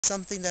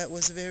something that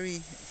was very,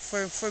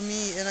 for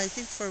me, and I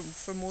think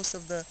for most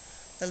of the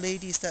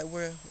ladies that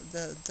were,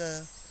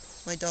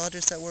 my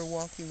daughters that were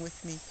walking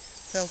with me,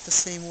 felt the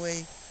same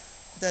way,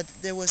 that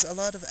there was a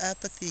lot of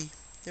apathy.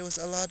 There was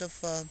a lot of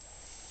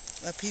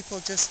people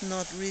just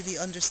not really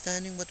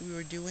understanding what we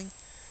were doing,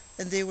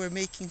 and they were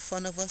making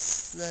fun of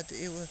us, that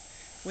it was,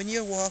 when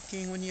you're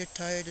walking, when you're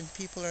tired and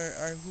people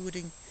are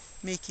hooting,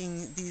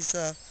 making these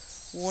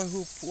war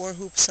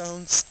hoop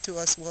sounds to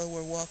us while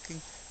we're walking,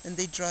 and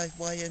they drive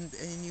by, and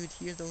you'd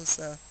hear those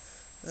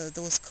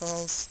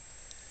calls,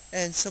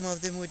 and some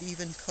of them would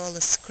even call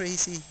us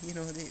crazy,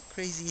 the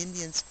crazy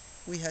Indians.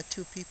 We had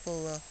two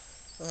people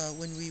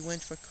when we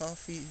went for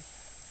coffee,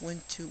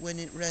 when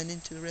it ran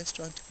into the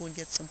restaurant to go and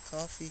get some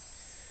coffee,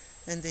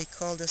 and they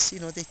called us,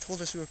 they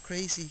told us we were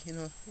crazy,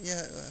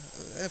 yeah,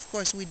 of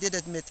course we did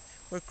admit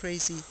we're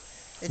crazy.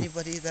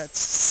 Anybody that's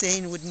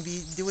sane wouldn't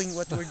be doing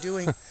what we're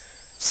doing,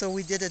 so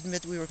we did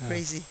admit we were Yeah.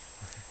 crazy.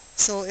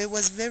 So it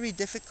was very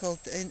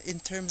difficult in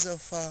terms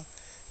of,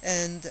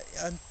 and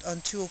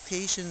on two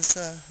occasions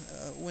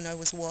when I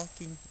was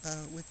walking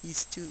with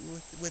these two,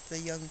 with the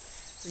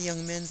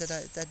young men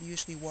that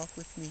usually walk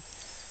with me,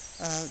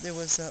 there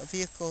was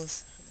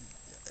vehicles,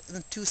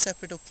 on two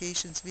separate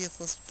occasions,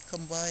 vehicles would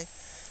come by,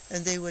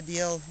 and they would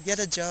yell, "Get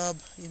a job!"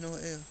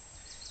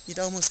 You'd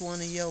almost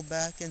want to yell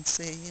back and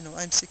say,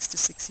 I'm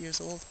 66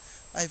 years old.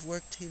 I've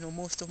worked,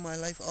 most of my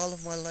life, all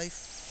of my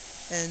life,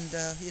 and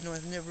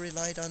I've never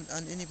relied on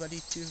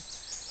anybody to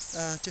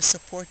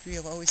support me.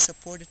 I've always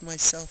supported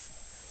myself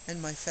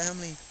and my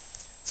family.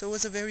 So it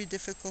was a very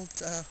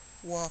difficult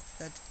walk.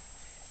 That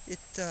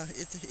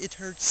it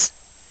hurts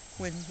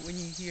when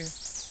you hear,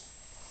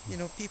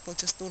 people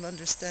just don't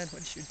understand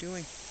what you're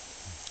doing.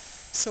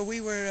 So we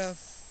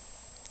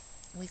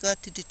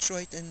got to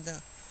Detroit and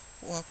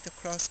walked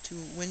across to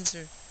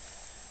Windsor,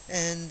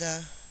 and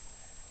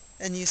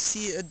you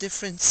see a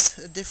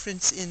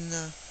difference in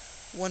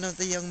one of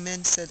the young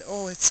men said,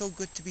 "Oh, it's so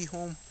good to be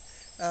home."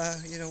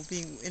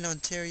 Being in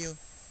Ontario,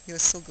 he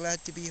was so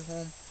glad to be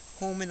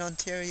home in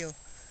Ontario.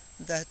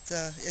 That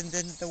and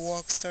then the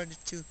walk started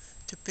to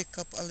pick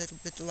up a little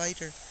bit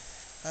lighter,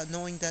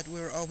 knowing that we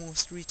were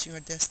almost reaching our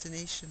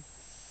destination.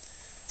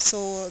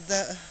 So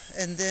that,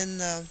 and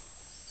then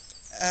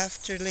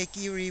after Lake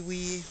Erie,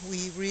 we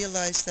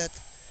realized that,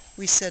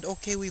 we said,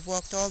 okay, we've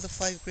walked all the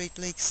five Great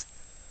Lakes,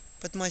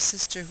 but my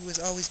sister, who was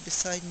always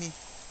beside me,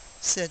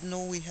 said,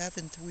 no, we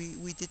haven't.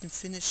 We didn't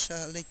finish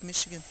Lake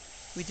Michigan.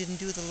 We didn't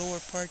do the lower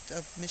part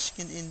of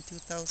Michigan in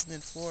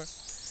 2004.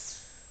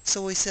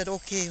 So we said,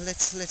 okay,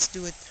 let's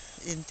do it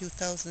in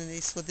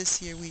 2008. So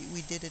this year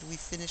we did it. We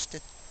finished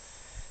it.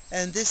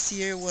 And this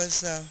year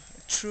was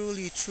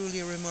truly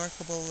a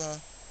remarkable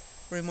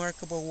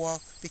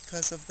walk,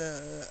 because of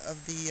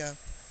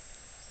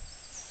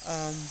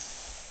um,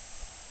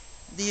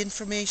 the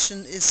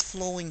information is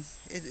flowing.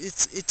 It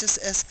just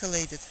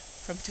escalated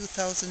from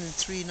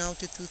 2003 now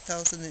to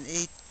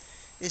 2008.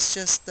 It's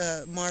just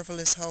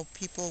marvelous how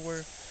people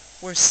were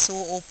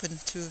so open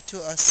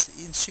to us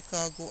in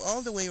Chicago,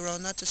 all the way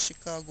around, not just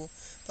Chicago,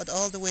 but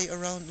all the way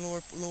around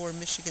lower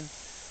Michigan.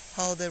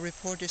 How the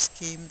reporters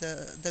came,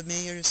 the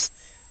mayors,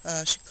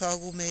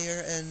 Chicago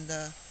mayor, and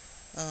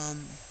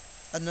um,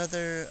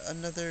 another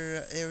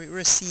area,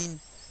 Racine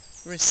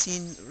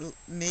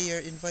mayor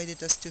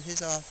invited us to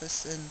his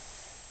office,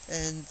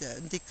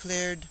 and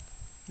declared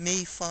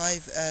May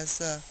 5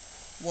 as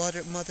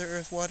Mother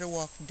Earth Water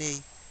Walk Day,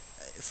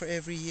 for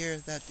every year,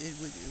 that it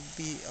would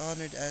be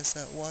honored as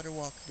a Water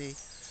Walk Day.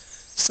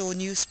 So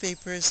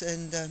newspapers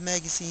and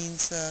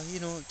magazines,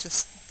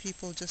 just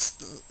people,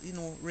 just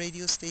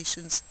radio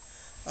stations.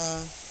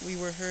 We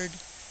were heard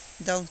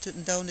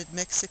down at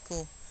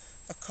Mexico.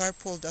 A car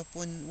pulled up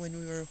when we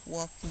were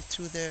walking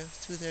through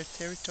their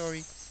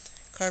territory.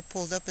 Car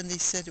pulled up and they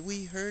said,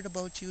 "We heard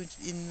about you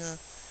in."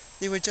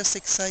 They were just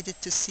excited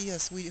to see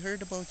us. "We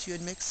heard about you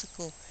in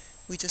Mexico.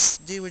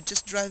 They were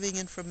just driving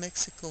in from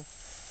Mexico,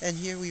 and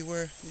here we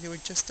were." They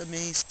were just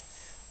amazed,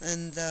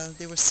 and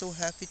they were so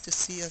happy to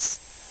see us,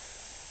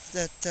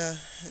 that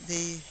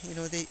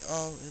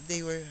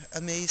they were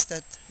amazed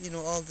that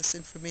all this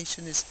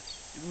information is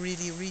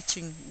really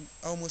reaching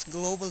almost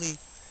globally.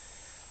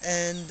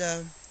 And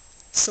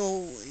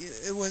so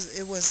it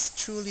was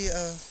truly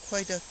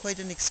quite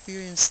an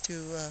experience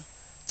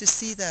to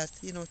see that,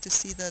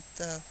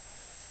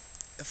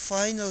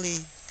 finally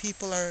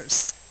people are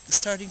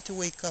starting to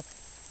wake up.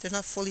 They're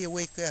not fully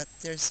awake yet.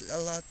 There's a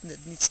lot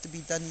that needs to be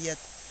done yet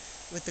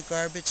with the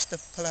garbage, the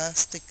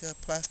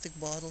plastic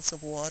bottles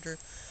of water,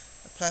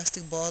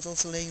 plastic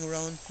bottles laying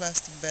around,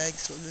 plastic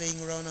bags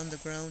laying around on the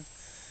ground.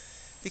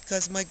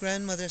 Because my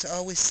grandmother's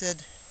always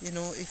said,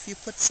 if you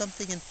put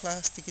something in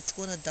plastic, it's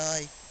going to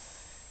die.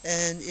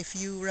 And if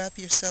you wrap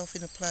yourself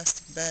in a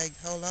plastic bag,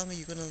 how long are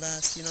you going to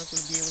last? You're not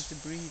going to be able to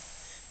breathe.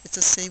 It's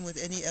the same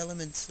with any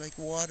elements like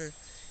water.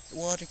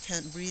 Water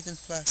can't breathe in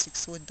plastic,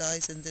 so it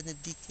dies, and then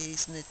it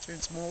decays and it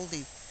turns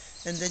moldy.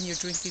 And then you're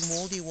drinking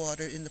moldy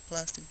water in the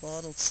plastic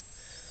bottles.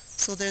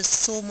 So there's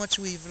so much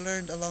we've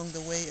learned along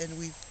the way, and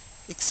we've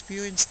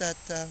experienced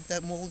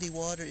that moldy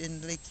water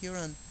in Lake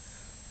Huron.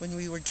 when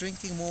we were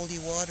drinking moldy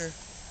water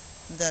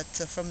that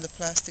from the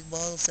plastic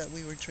bottles that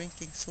we were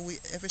drinking. So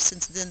ever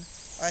since then,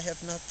 I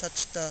have not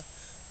touched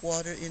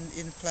water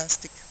in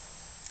plastic.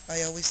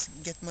 I always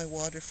get my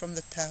water from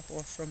the tap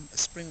or from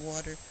spring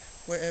water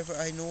wherever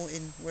I know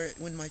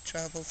in my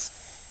travels.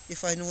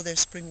 If I know there's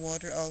spring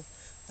water,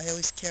 I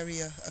always carry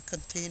a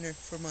container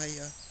for my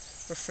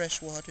for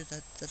fresh water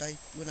that I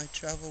when I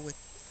travel with.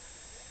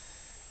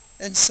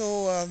 And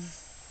so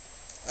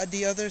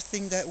the other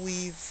thing that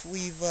we've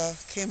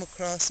came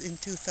across in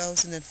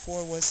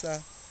 2004 was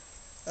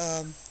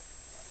um,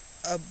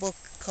 a book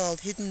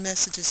called Hidden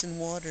Messages in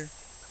Water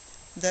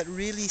that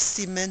really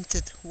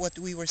cemented what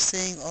we were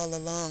saying all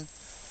along,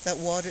 that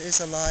water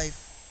is alive,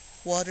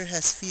 water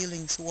has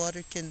feelings,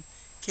 water can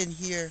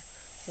hear,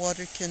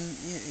 water can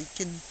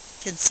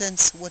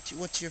sense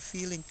what you're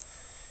feeling.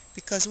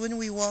 Because when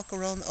we walk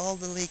around all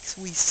the lakes,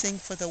 we sing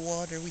for the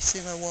water, we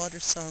sing our water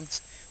songs,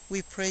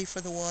 we pray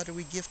for the water,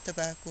 we give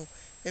tobacco.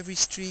 Every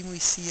stream we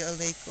see a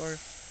lake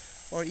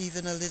or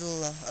even a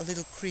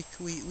little creek,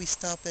 we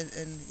stop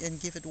and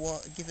give it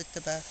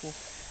tobacco,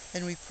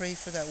 and we pray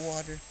for that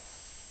water.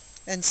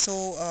 And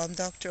so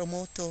Dr.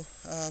 Omoto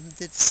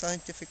did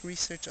scientific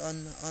research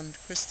on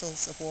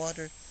crystals of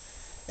water,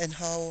 and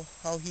how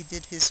he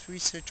did his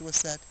research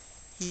was that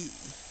he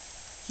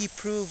he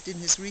proved in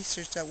his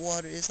research that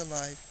water is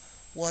alive,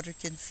 water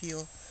can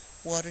feel,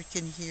 water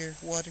can hear,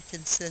 water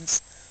can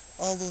sense,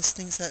 all those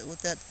things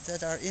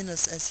that are in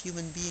us as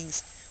human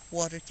beings.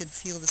 Water can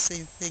feel the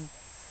same thing.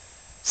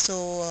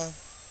 So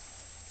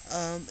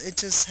it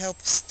just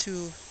helps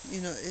to,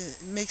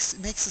 it makes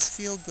us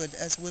feel good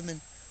as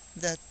women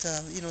that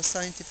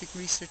scientific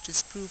research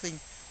is proving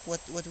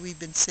what we've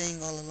been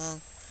saying all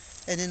along.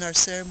 And in our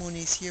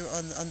ceremonies here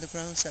on the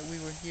grounds that we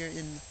were here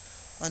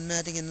on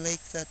Madigan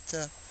Lake,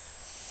 that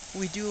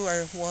we do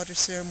our water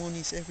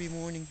ceremonies every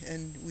morning,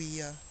 and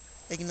we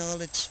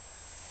acknowledge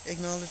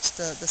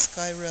the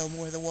sky realm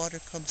where the water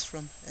comes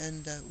from,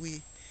 and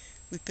we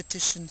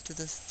petition to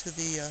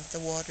the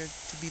water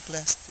to be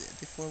blessed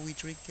before we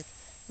drink it.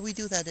 We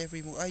do that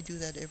I do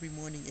that every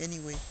morning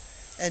anyway,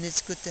 and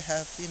it's good to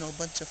have a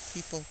bunch of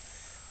people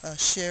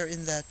share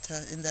in that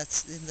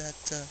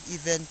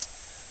event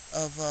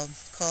of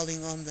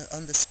calling on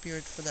the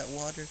spirit for that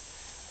water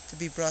to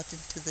be brought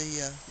into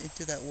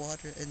that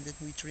water, and then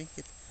we drink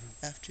it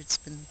after it's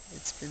been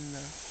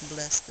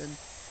blessed and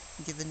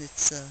given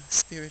its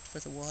spirit for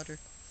the water.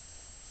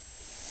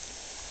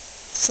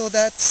 So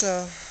that's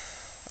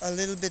a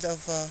little bit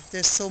of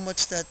there's so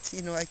much that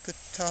I could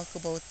talk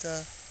about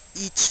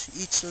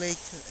each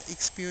lake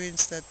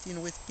experience that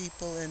with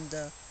people, and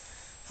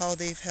how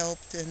they've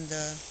helped, and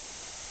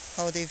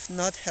how they've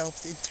not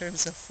helped in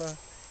terms of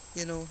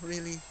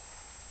really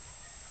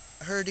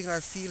hurting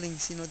our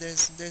feelings.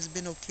 There's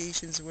been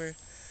occasions where,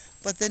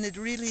 but then it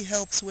really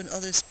helps when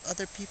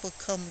other people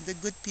come, the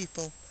good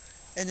people,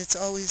 and it's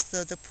always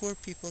the poor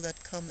people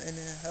that come and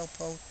help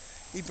out.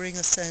 They bring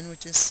us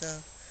sandwiches,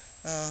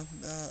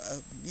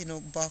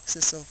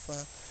 boxes of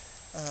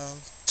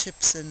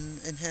chips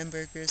and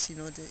hamburgers,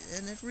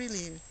 and it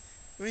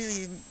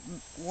really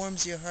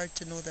warms your heart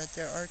to know that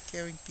there are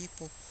caring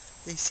people.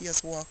 They see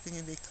us walking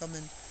and they come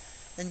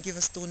and give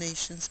us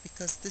donations,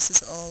 because this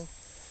is all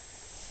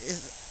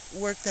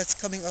work that's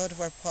coming out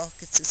of our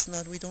pockets. It's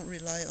not, we don't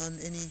rely on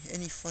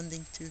any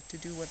funding to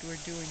do what we're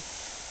doing.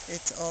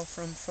 It's all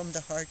from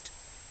the heart,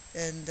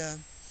 and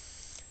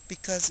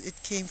because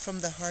it came from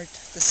the heart,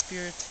 the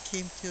spirit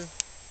came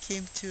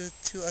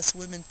to us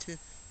women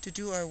to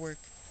do our work.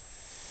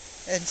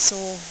 And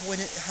so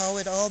how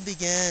it all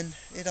began,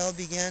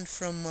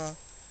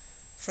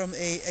 from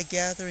a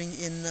gathering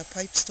in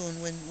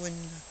Pipestone, when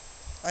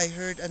I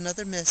heard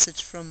another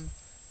message from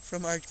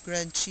our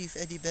Grand Chief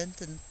Eddie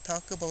Benton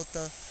talk about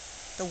the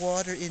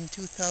water in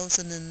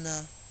 2000, and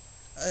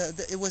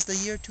it was the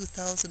year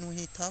 2000 when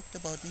he talked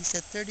about it. He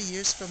said 30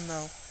 years from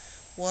now,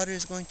 water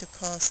is going to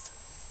cost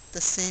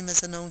the same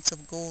as an ounce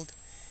of gold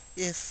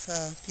if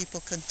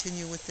people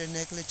continue with their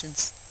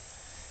negligence.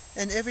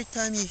 And every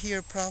time you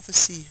hear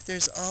prophecy,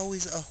 there's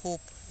always a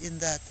hope in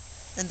that.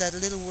 And that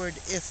little word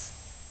if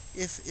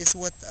is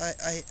what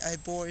I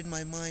bore in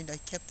my mind. I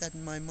kept that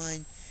in my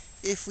mind.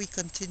 If we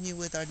continue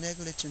with our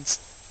negligence,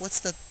 what's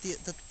the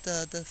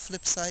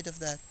flip side of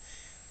that?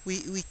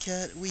 We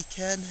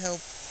can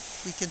help.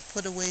 We can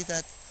put away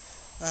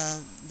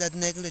that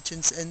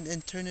negligence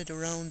and turn it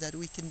around. That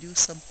we can do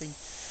something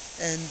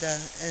and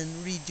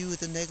redo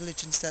the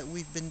negligence that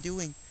we've been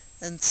doing.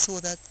 And so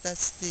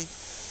that's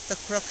the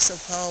crux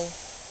of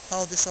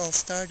how this all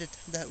started.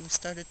 That we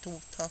started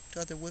to talk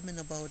to other women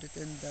about it,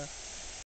 and